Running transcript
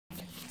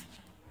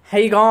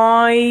Hey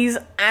guys,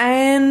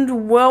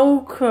 and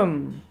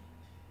welcome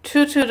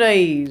to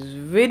today's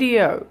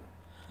video.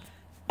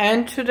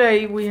 And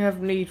today we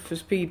have Need for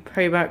Speed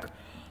Payback.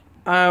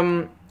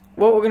 What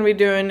we're going to be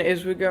doing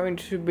is we're going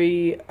to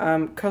be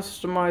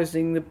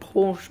customizing the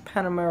Porsche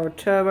Panamera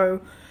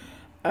Turbo.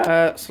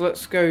 So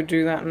let's go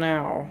do that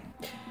now.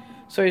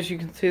 So as you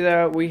can see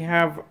there, we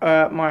have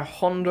my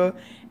Honda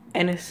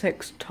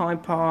NSX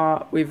Type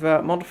R. We've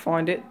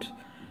modified it.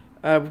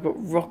 We've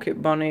got Rocket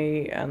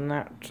Bunny and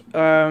that.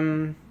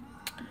 So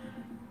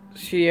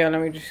yeah, let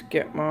me just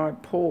get my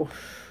Porsche.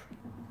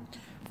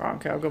 Right,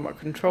 okay, I've got my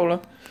controller.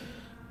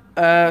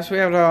 So we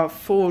have our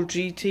Ford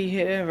GT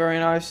here, very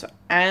nice.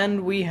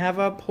 And we have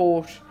our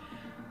Porsche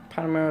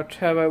Panamera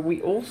Turbo.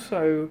 We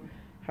also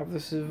have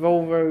this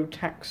Volvo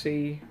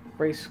taxi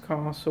race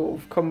car sort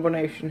of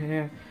combination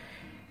here.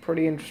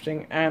 Pretty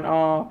interesting. And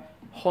our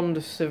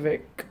Honda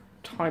Civic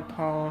Type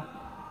R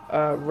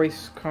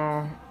race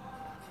car.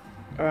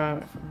 If I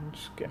can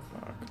just get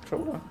my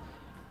controller.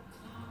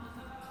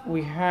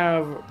 We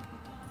have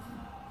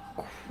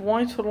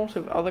quite a lot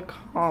of other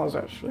cars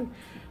actually.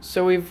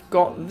 So we've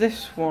got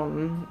this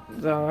one,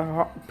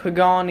 the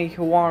Pagani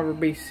Huayra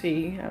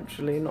BC,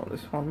 actually, not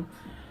this one.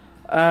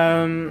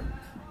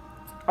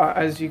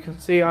 As you can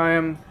see, I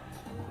am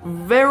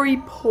very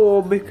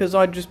poor because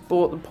I just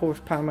bought the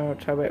Porsche Panamera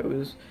Turbo. It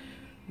was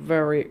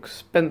very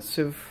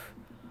expensive.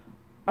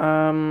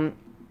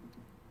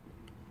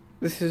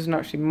 This isn't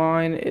actually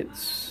mine,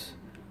 it's...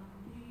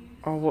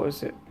 Oh, what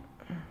is it?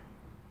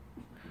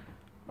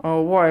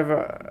 Oh,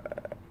 whatever.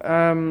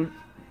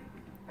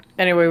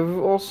 Anyway,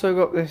 we've also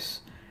got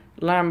this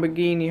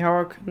Lamborghini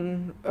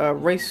Huracan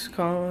race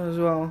car as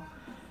well.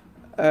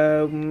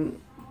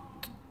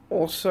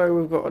 Also,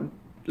 we've got a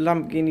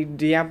Lamborghini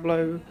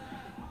Diablo.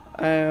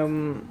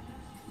 BMW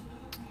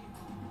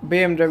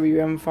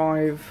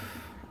M5.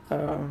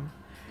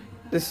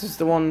 This is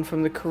the one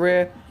from the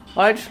career.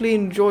 I actually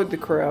enjoyed the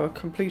career. I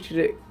completed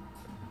it,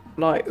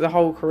 like, the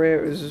whole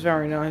career. It was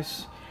very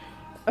nice.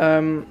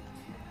 Of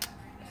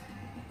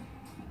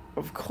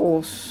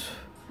course,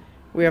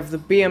 we have the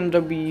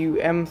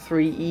BMW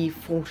M3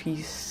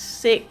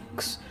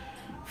 E46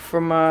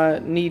 from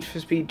Need for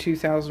Speed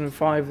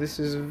 2005. This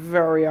is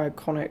very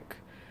iconic.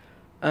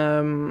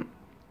 And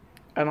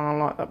I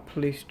like that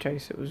police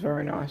chase. It was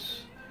very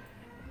nice.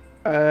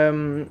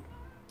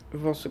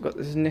 We've also got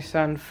this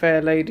Nissan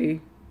Fairlady.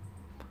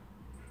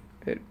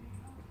 It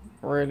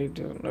really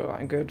doesn't look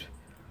that good.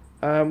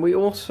 We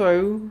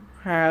also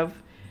have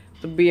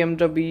the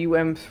BMW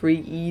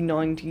M3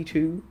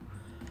 E92,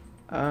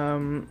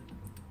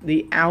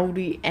 the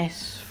Audi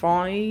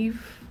S5,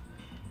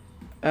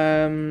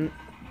 the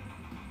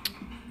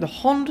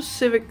Honda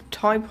Civic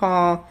Type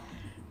R,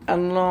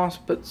 and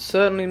last but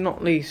certainly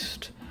not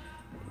least,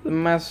 the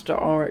Mazda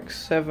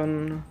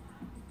RX-7,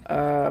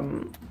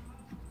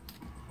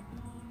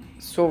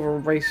 sort of a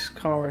race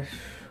car-ish.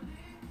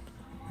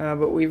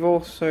 But we've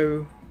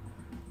also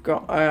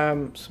got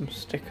some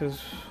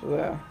stickers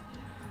there.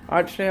 I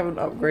actually haven't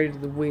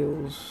upgraded the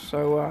wheels,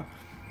 so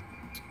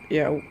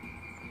yeah,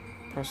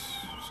 press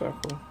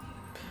circle.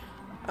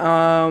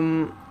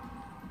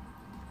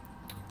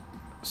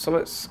 So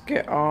let's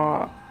get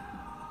our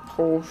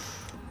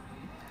Porsche.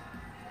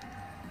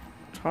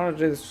 I'm trying to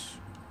do this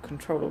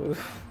controller with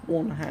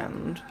one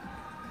hand.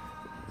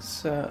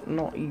 It's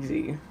not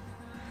easy.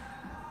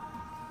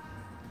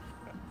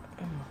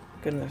 Oh,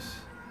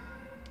 goodness.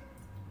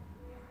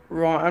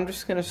 Right, I'm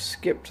just going to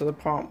skip to the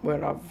part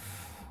where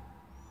I've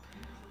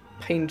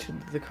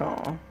painted the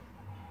car.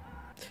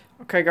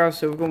 Okay guys,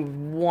 so we've gone with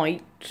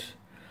white.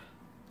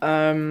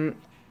 So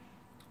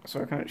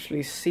I can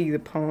actually see the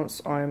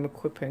parts I am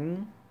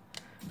equipping.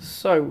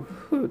 So,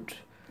 hood.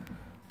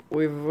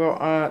 We've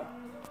got a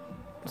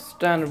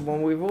standard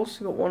one. We've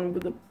also got one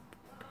with a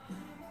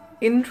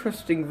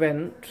interesting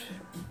vent.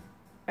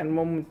 And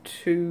one with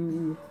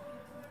two,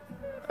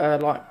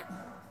 what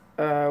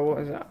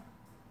is that?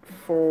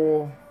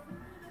 Four,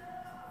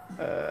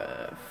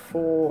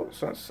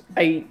 so that's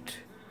 8.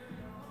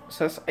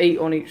 So that's 8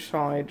 on each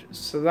side.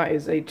 So that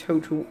is a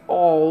total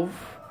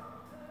of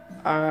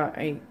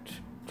 8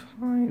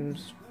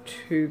 times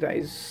 2. That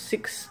is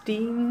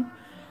 16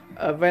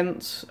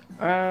 vents.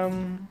 I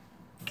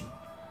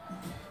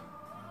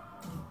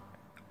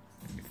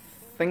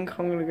think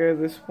I'm gonna go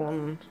this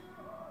one.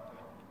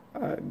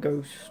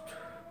 Ghost.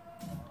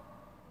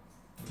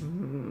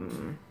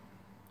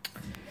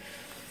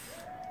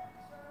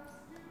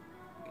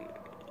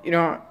 You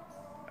know,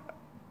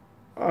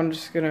 I'm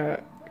just gonna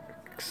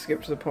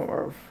skip to the point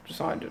where I've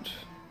decided.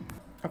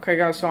 Okay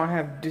guys, so I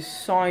have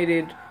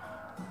decided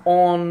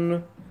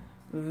on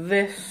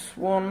this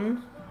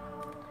one.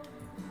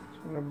 So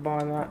I'm gonna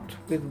buy that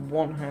with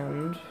one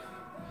hand.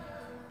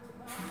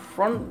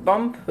 Front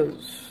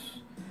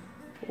bumpers.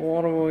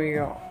 What have we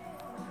got?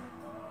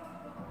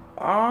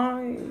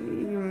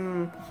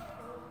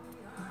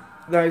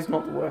 That is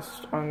not the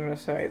worst. I'm gonna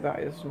say that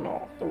is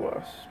not the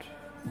worst.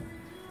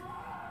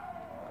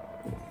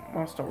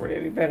 That's not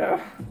really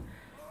better.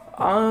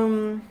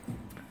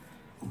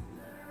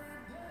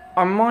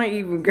 I might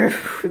even go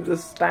with the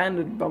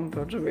standard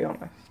bumper, to be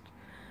honest.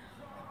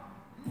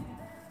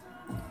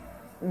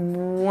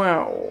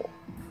 Well,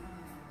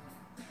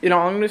 you know,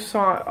 I'm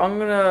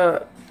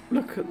gonna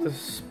look at the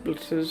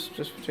splitters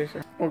just for 2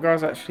 seconds. Well,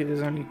 guys, actually,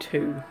 there's only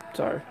 2,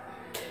 so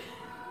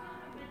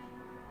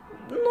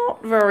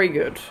not very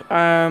good.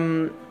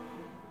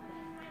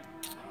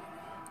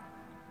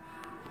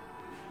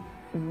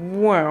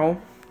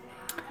 Well,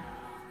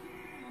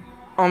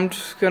 I'm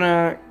just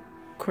gonna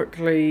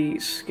quickly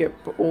skip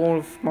all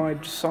of my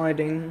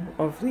deciding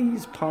of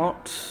these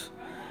parts.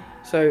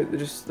 So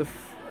just the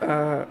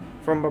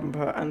front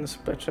bumper and the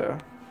splitter.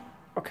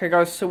 Okay,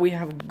 guys, so we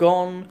have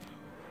gone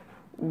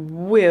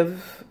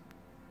with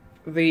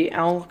the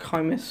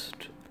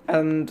Alchemist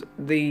and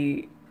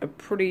the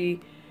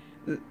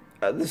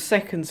the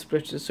second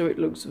splitter, so it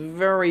looks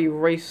very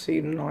racy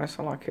and nice.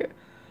 I like it.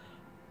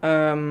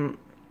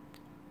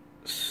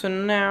 So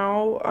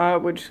now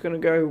we're just gonna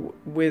go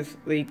with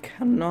the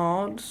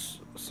canards.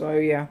 So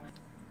yeah,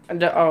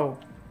 and oh,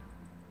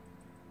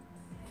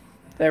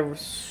 they're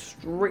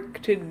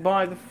restricted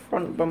by the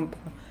front bumper.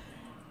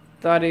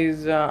 That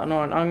is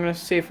annoying. I'm gonna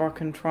see if I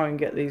can try and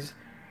get these.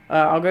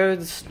 I'll go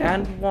with the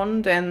standard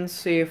one and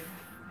see if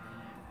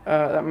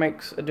that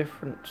makes a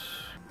difference.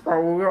 Right,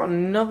 well, we've got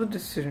another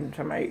decision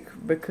to make,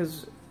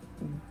 because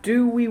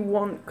do we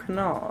want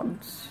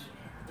canards?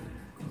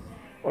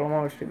 Well, I'm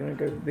actually going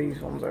to go with these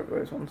ones over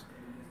those ones.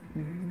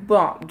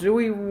 But do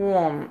we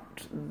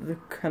want the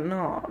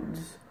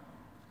canards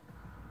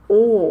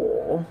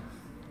or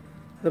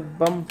the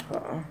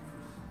bumper?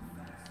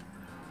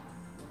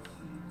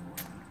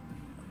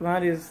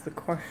 That is the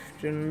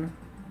question.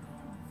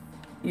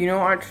 You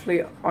know,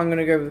 actually, I'm going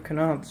to go with the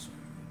canards.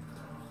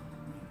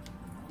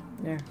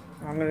 Yeah,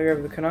 I'm going to go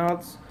with the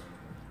canards.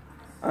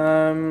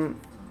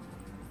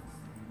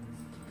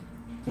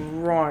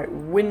 Right,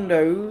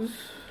 windows.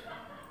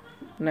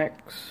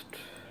 Next.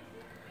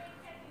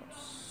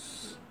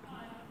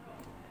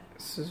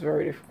 This is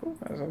very difficult,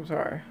 guys, I'm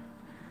sorry.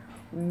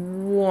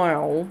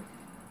 Well,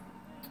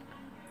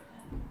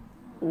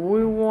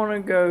 we want to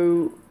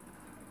go.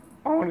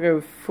 I want to go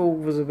full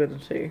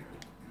visibility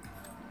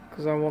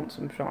because I want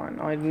some shine.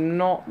 I'm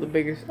not the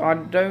biggest. I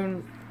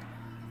don't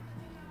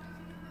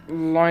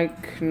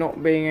like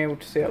not being able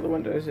to see out the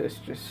windows. It's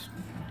just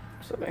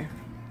silly.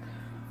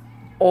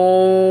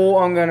 Oh,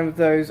 I'm going with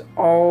those.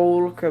 Oh,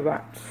 look at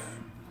that.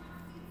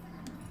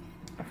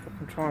 If I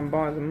can try and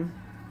buy them.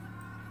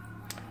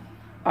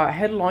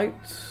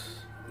 Headlights.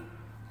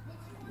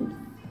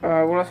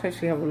 Well, let's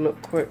actually have a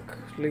look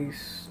quickly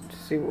to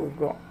see what we've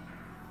got.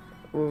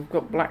 We've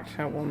got blacked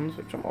out ones,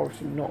 which I'm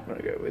obviously not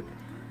going to go with.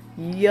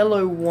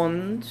 Yellow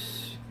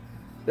ones.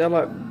 They're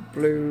like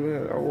blue,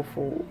 they're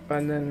awful.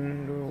 And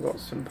then we've got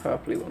some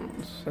purpley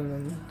ones. And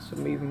then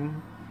some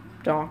even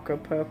darker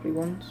purpley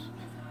ones.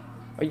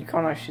 Oh, you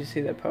can't actually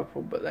see they're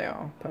purple, but they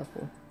are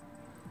purple.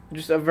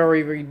 Just a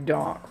very, very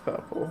dark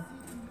purple.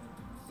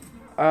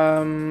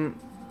 I'm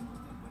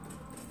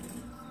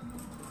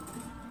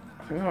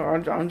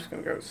just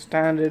going to go with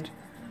standard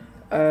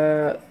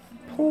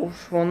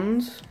Porsche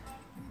ones.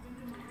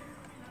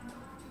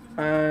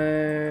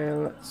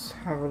 Let's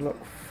have a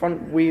look.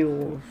 Front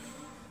wheels.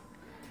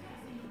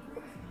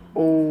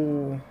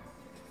 Oh.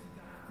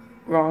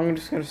 Well, I'm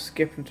just going to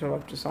skip until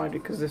I've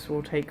decided, because this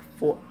will take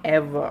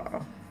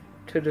forever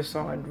to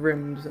decide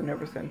rims and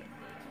everything.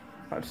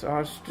 So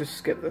I'll just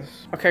skip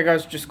this. Okay,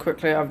 guys, just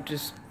quickly, I've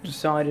just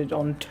decided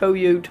on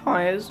Toyo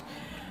tires.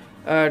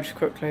 Just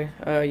quickly,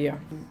 yeah.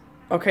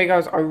 Okay,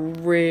 guys, I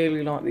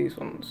really like these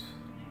ones.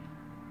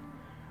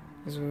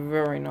 It's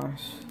very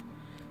nice.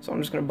 So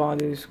I'm just going to buy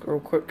these real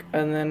quick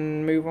and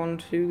then move on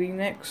to the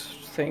next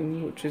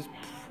thing, which is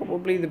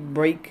probably the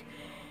brake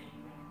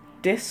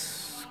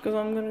discs, because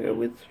I'm going to go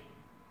with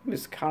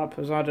these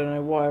calipers. I don't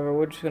know, whatever.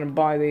 We're just going to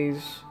buy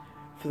these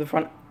for the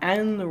front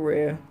and the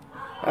rear,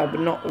 but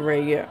not the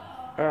rear yet,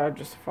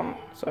 just the front.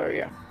 So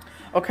yeah.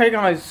 Okay,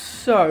 guys.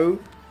 So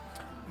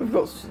we've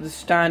got the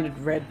standard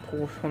red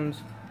Porsche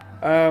ones.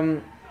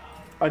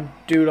 I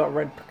do like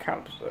red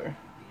calipers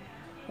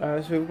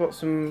though. So we've got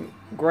some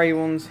grey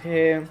ones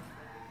here.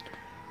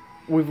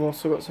 We've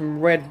also got some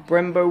red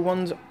Brembo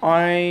ones.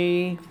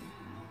 I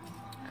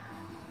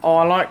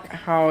like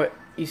how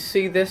you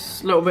see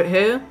this little bit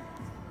here.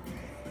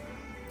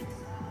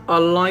 I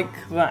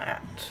like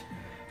that,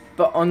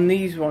 but on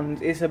these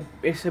ones, it's a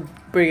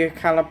bigger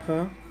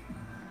caliper.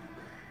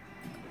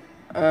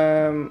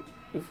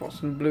 We've got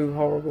some blue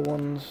horrible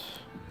ones.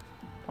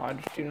 I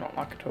just do not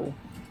like at all.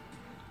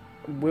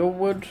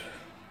 Willwood.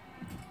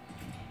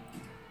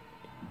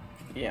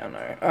 Yeah,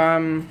 no.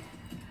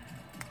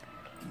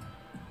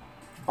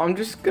 I'm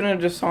just gonna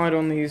decide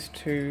on these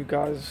two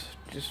guys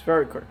just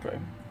very quickly.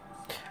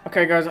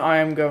 Okay, guys, I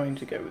am going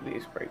to go with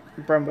these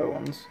Brembo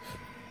ones.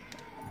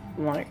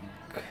 Like,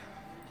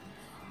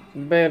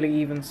 barely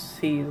even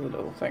see the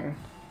little thing,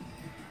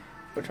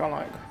 which I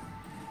like.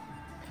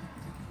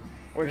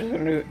 Which is a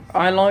new.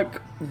 I like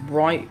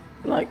bright,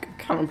 like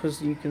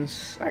calipers you can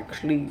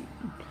actually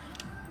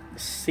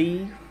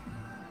see.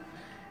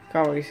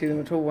 Can't really see them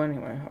at all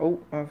anyway. Oh,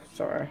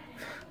 sorry.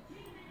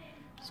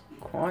 It's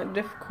quite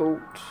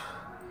difficult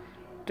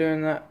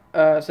doing that.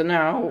 So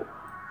now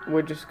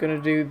we're just going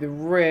to do the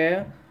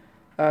rear.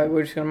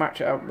 We're just going to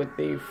match it up with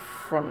the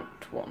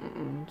front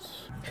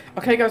ones.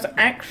 Okay guys,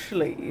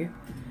 actually,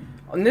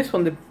 on this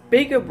one, the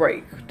bigger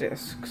brake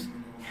discs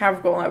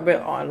have got that bit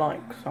I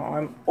like. So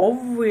I'm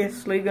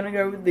obviously going to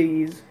go with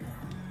these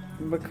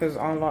because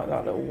I like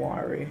that little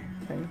wiry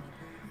thing.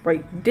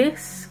 Brake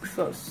discs,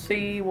 let's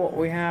see what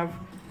we have.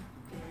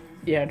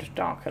 Yeah, just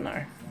darker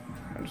now.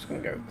 I'm just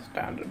going to go with the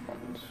standard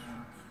ones.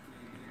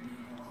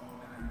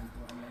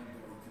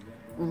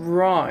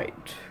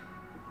 Right.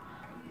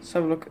 Let's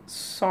have a look at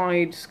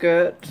side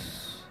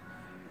skirts.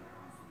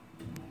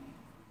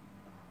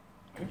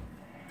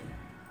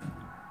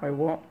 Wait,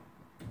 what?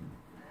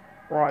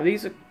 Right,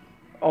 these are...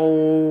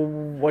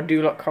 Oh, I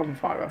do like carbon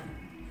fibre.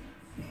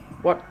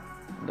 What?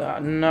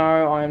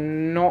 No,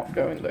 I'm not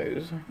going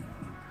those.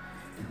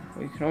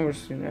 You can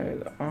obviously know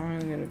that I'm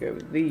going to go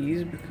with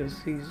these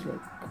because these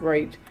look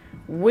great.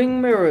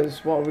 Wing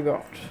mirrors, what have we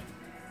got?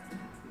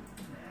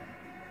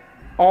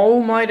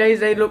 Oh my days,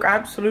 they look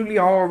absolutely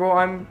horrible.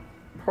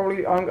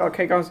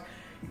 Okay guys,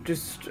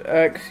 just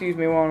excuse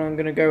me while I'm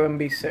going to go and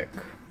be sick.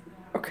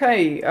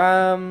 Okay,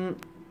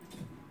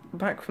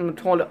 back from the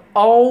toilet.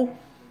 Oh,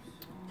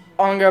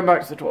 I'm going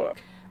back to the toilet.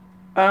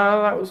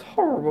 That was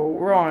horrible.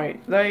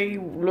 Right, they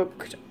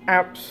looked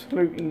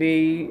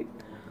absolutely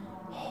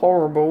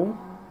horrible.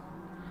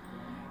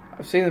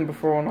 I've seen them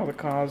before on other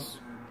cars.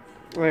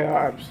 They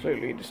are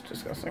absolutely just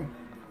disgusting.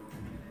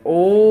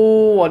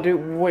 Oh,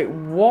 wait,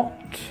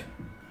 what?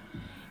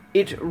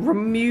 It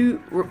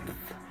removes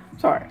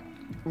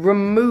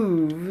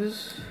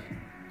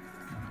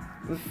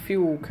the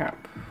fuel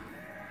cap.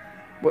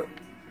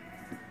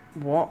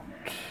 What?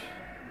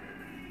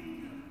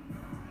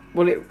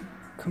 Well, it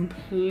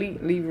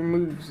completely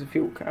removes the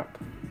fuel cap.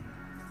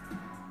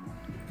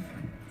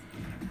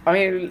 I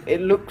mean,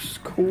 it looks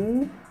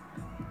cool,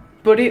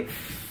 but it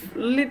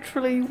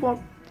literally, what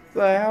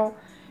the hell?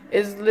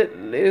 Is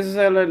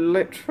there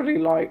literally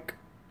like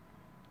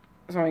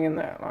something in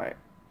there? Like,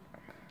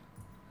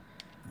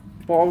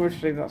 well,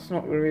 obviously that's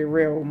not going to be a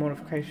real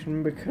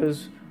modification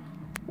because,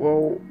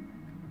 well,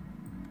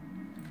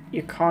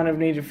 you kind of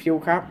need a fuel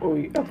cap, or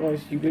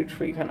otherwise you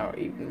literally cannot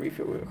even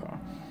refuel your car.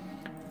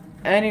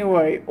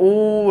 Anyway,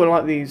 oh, I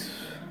like these.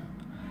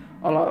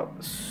 I like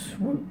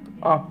swoop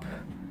up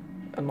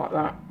and like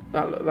that.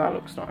 That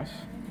looks nice.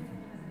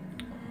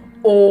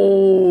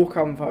 Oh,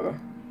 carbon fibre.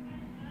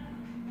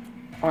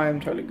 I am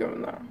totally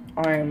going with that.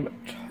 I'm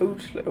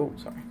totally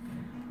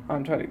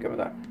going with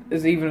that.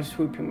 There's even a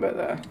swooping bit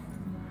there.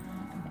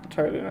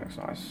 Totally looks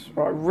nice.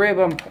 Right, rear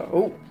bumper.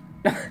 Oh,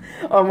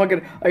 oh my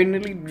god! I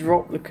nearly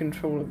dropped the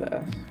controller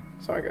there.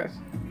 Sorry, guys.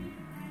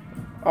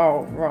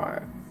 Oh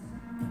right.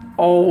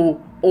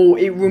 Oh,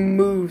 it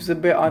removes the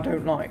bit I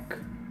don't like.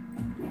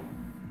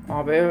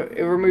 Oh, but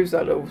it removes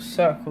that little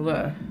circle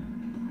there.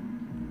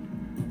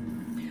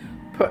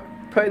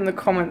 Put in the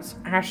comments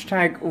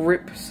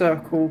 #rip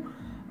circle.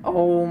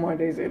 Oh my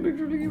days! It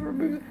literally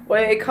removes it.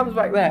 Well, it comes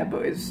back there,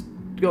 but it's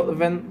got the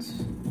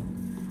vents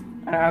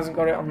and it hasn't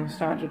got it on the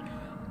standard.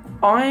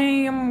 I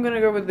am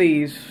gonna go with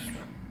these.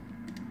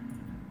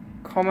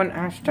 Comment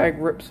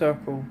 #rip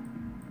circle.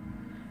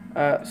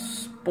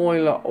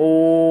 Spoiler.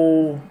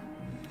 Oh,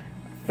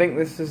 I think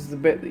this is the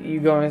bit that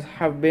you guys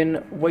have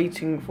been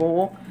waiting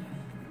for.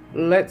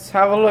 Let's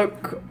have a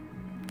look.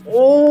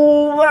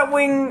 Oh, that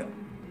wing.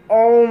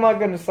 Oh my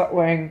goodness, that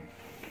wing.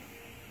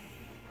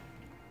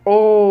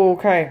 Oh,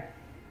 okay.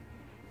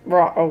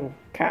 Right. Oh,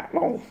 cat.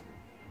 Oh.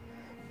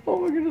 Oh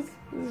my goodness.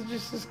 This is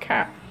just this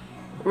cat.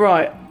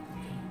 Right.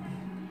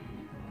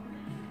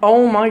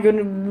 Oh my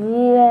goodness.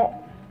 What?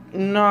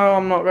 No,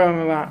 I'm not going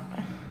with that.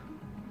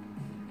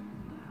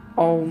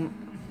 Oh.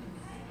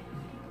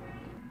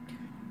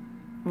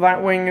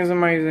 That wing is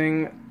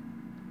amazing.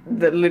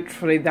 That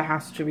literally there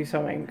has to be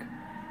something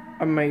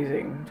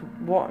amazing.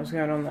 What is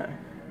going on there?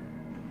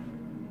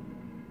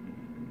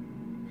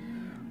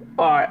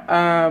 Alright,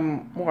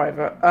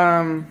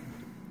 whatever.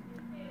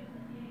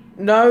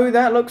 No,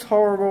 that looks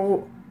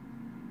horrible.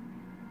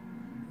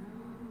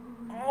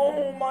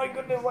 Oh my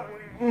goodness,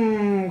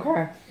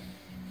 okay.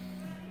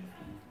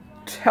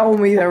 Tell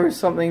me there is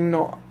something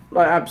not,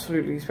 like,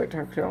 absolutely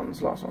spectacular on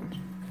this last one.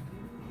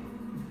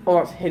 Oh,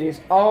 that's hideous.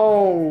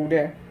 Oh,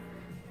 dear.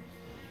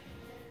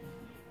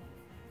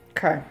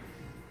 Okay.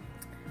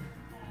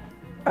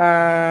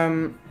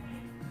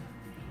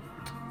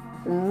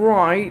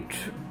 Right.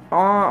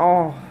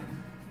 Oh.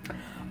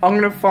 I'm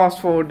going to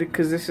fast forward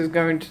because this is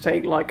going to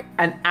take like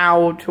an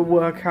hour to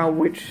work out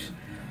which...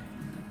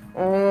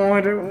 Oh,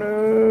 I don't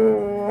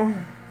know.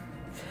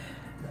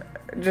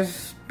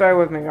 Just bear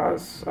with me,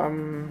 guys.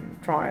 I'm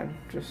trying.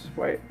 Just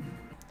wait.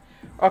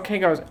 Okay,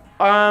 guys.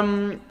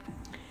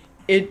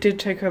 It did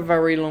take a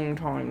very long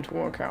time to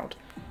work out.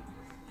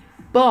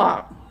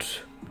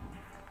 But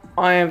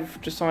I have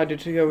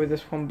decided to go with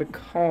this one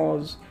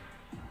because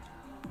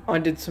I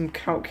did some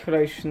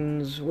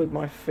calculations with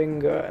my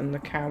finger and the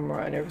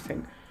camera and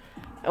everything.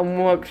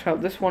 and worked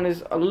out this one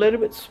is a little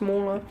bit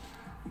smaller.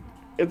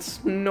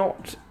 It's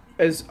not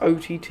as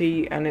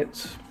OTT, and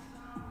it's,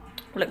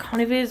 well, it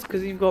kind of is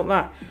because you've got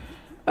that.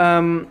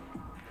 But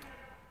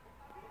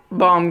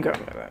I'm going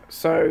with it.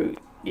 So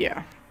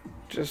yeah,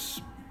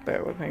 just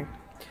bear with me.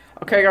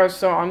 Okay, guys.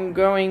 So I'm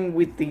going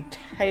with the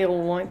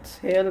tail lights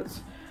here.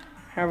 Let's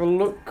have a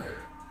look.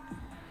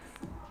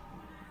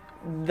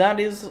 That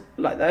is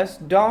like that's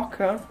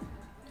darker.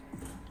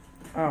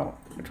 Oh,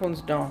 which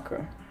one's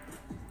darker?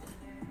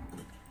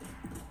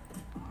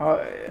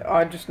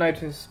 I just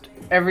noticed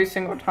every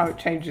single time it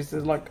changes,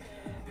 there's like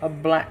a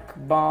black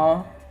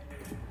bar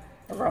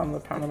around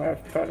the panamera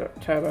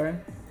turbo.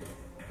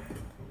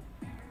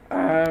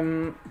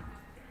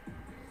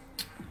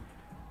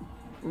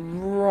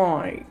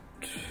 Right.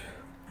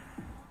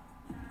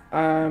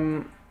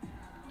 I'm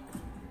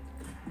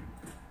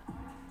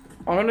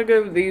gonna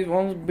go with these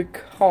ones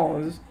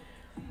because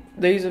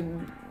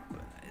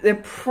they're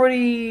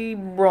pretty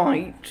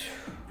bright.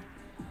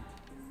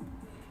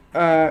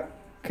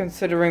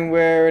 Considering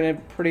we're in a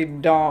pretty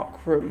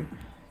dark room,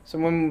 so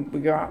when we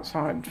go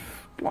outside,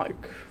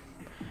 like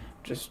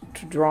just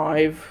to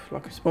drive,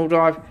 like a small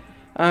drive,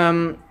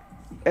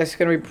 it's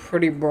gonna be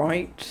pretty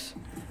bright.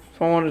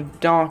 So I want to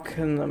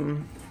darken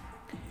them.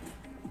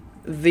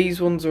 These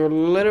ones are a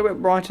little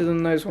bit brighter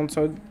than those ones,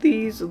 so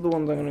these are the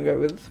ones I'm gonna go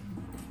with.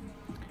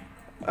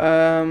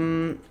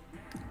 Oh,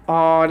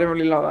 I don't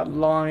really like that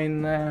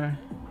line there.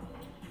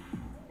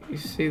 You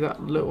see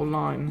that little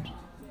line?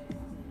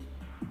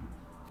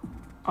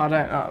 I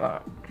don't like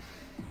that.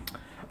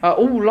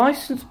 Oh,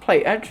 license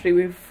plate. Actually,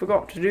 we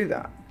forgot to do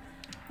that.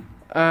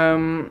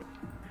 I'm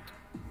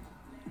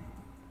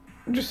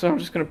just going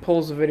to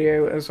pause the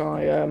video as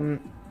I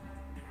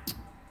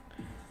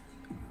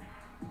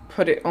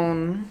put it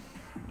on.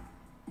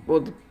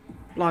 Well, the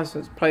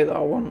license plate that I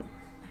want.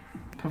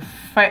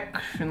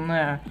 Perfection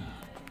there.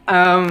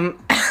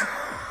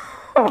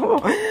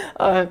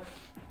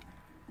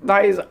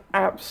 That is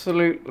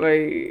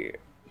absolutely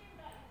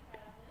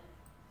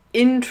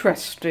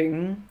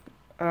interesting.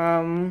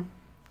 I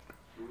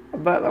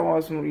bet that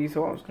wasn't what you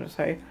thought I was going to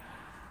say.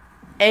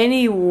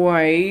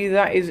 Anyway,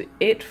 that is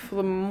it for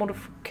the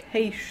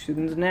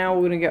modifications. Now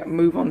we're going to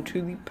move on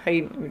to the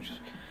paint. Let me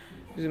just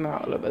zoom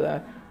out a little bit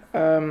there.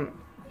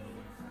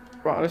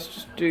 Right, let's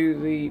just do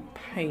the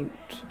paint.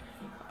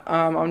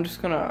 I'm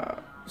just going to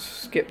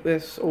skip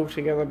this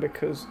altogether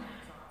because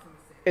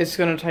it's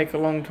going to take a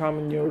long time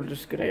and you're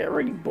just going to get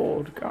really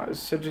bored, guys.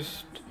 So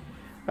just,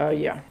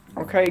 yeah.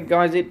 Okay,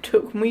 guys, it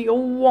took me a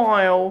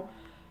while,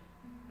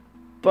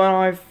 but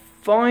I've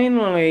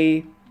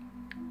finally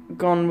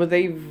gone with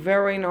a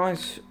very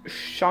nice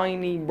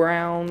shiny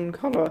brown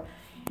colour.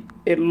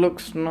 It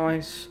looks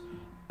nice.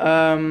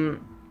 So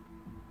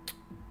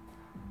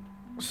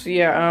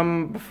yeah,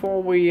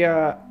 before we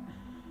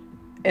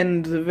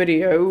end the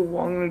video,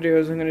 what I'm going to do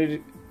is I'm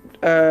going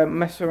to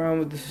mess around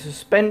with the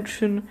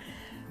suspension,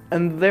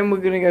 and then we're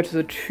going to go to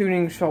the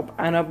tuning shop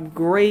and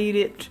upgrade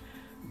it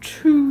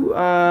to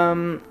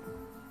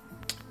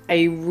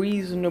a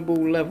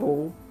reasonable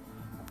level.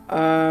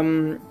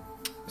 So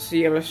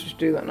yeah, let's just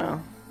do that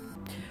now.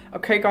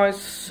 Okay, guys,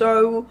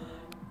 so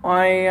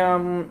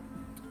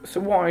so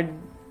what I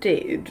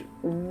did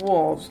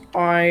was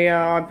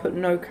I put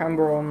no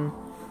camera on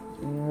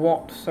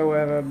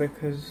whatsoever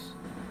because,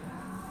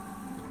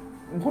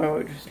 well,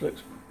 it just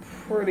looks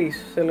pretty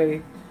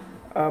silly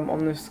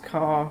on this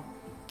car.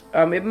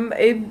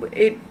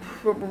 It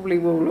probably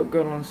will look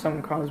good on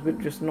some cars, but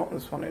just not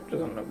this one. It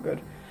doesn't look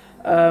good.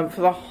 For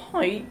the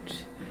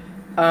height,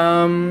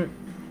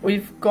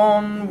 we've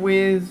gone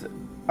with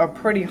a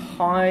pretty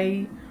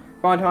high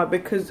ride height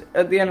because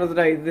at the end of the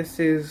day, this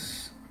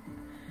is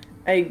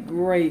a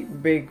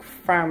great big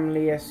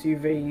family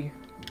SUV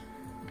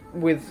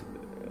with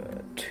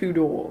 2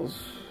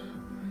 doors.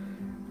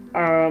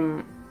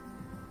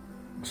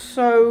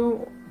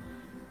 So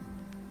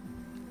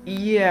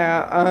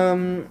yeah,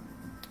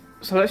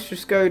 so let's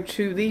just go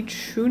to the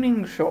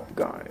tuning shop,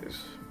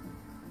 guys.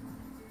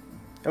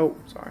 Oh,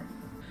 sorry.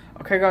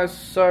 Okay, guys,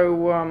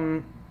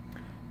 so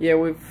yeah,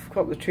 we've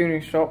got the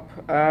tuning shop.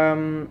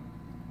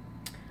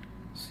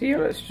 So yeah,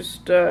 let's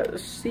just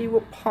see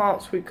what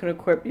parts we can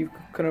equip. You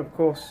can, of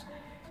course,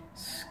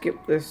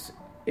 skip this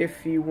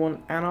if you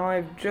want. And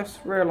I've just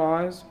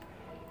realised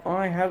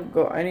I haven't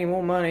got any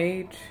more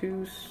money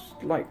to,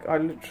 like, I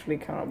literally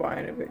cannot buy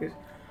any because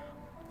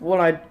what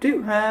I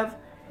do have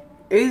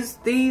is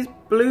these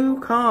blue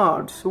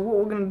cards. So what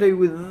we're going to do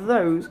with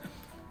those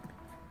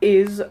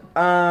is,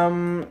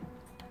 well,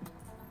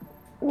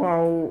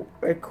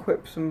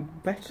 equip some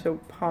better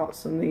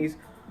parts than these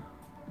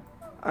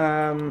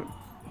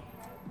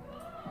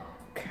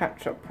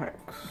catch-up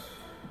packs.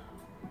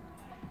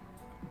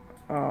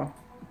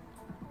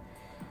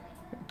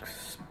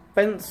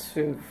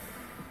 Expensive.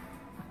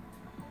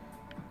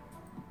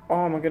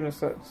 Oh my goodness,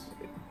 that's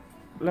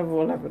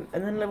level 11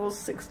 and then level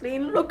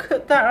 16. Look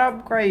at that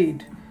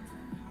upgrade.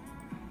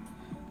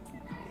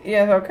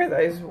 Yeah, okay,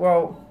 that is,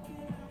 well,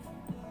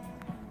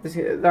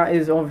 that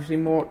is obviously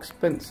more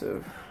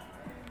expensive.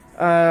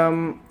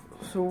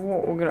 So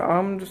what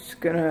I'm just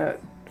gonna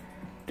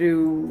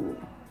do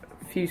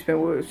a few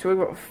spin. So we've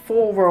got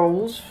 4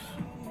 rolls,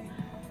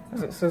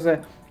 as it says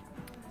there.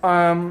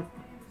 Well,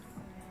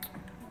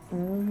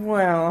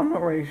 I'm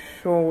not really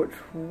sure which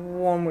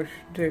one we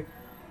should do.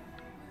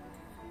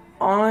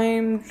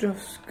 I'm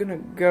just gonna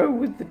go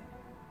with the.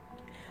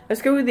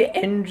 Let's go with the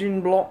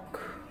engine block.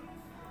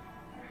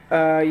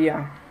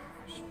 Yeah.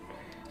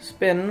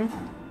 Spin.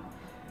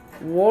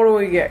 What do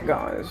we get,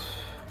 guys?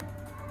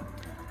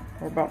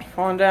 We're about to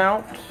find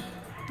out.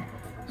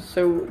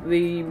 So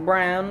the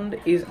brand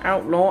is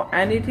Outlaw,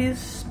 and it is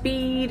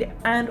speed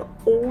and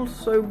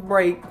also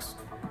brakes.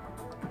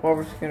 We're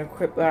obviously going to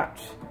equip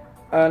that.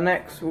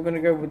 Next, we're going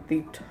to go with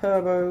the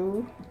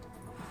turbo.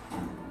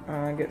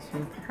 Get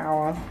some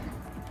power.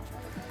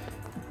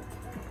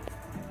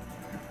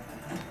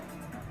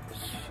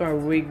 So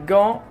we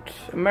got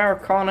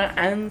Americana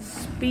and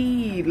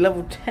speed,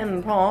 level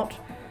 10 part.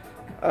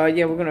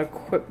 Yeah, we're going to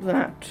equip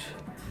that.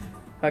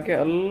 Get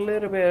a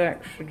little bit of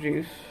extra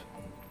juice.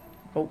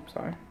 Oh,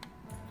 sorry.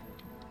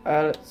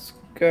 Let's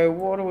go.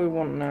 What do we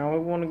want now? We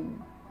want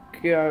to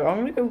go.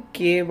 I'm going to go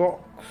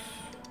gearbox.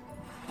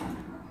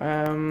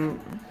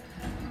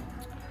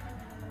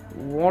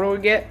 What do we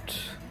get?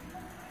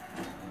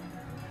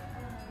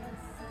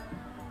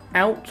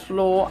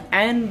 Outlaw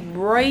and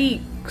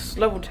brakes,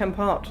 level 10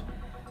 part.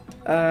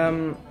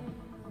 Gonna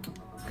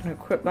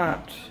equip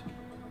that.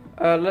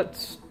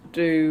 Let's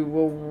do.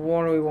 Well,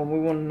 what do we want? We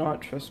want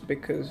nitrous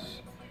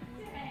because.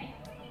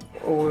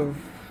 Oh,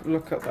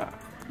 look at that.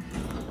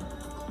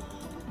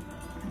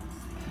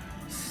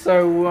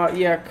 So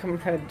yeah,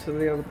 compared to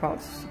the other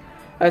parts.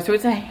 So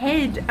it's a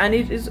head, and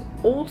it is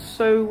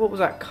also, what was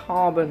that,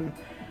 carbon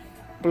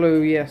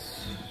blue,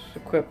 yes,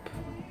 equip.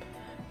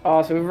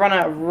 So we've run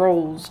out of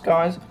rolls,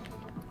 guys.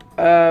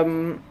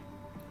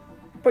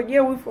 But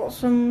yeah, we've got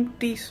some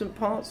decent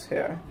parts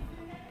here.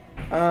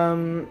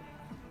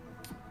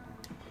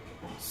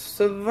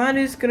 So that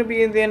is going to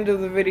be the end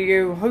of the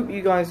video. Hope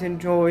you guys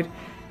enjoyed,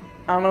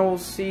 and I will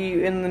see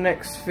you in the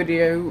next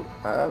video.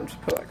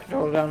 Just put that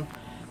controller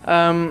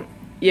down.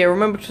 Yeah,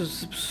 remember to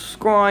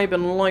subscribe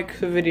and like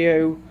the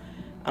video,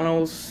 and I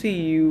will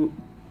see you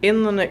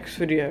in the next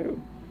video.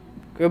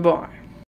 Goodbye.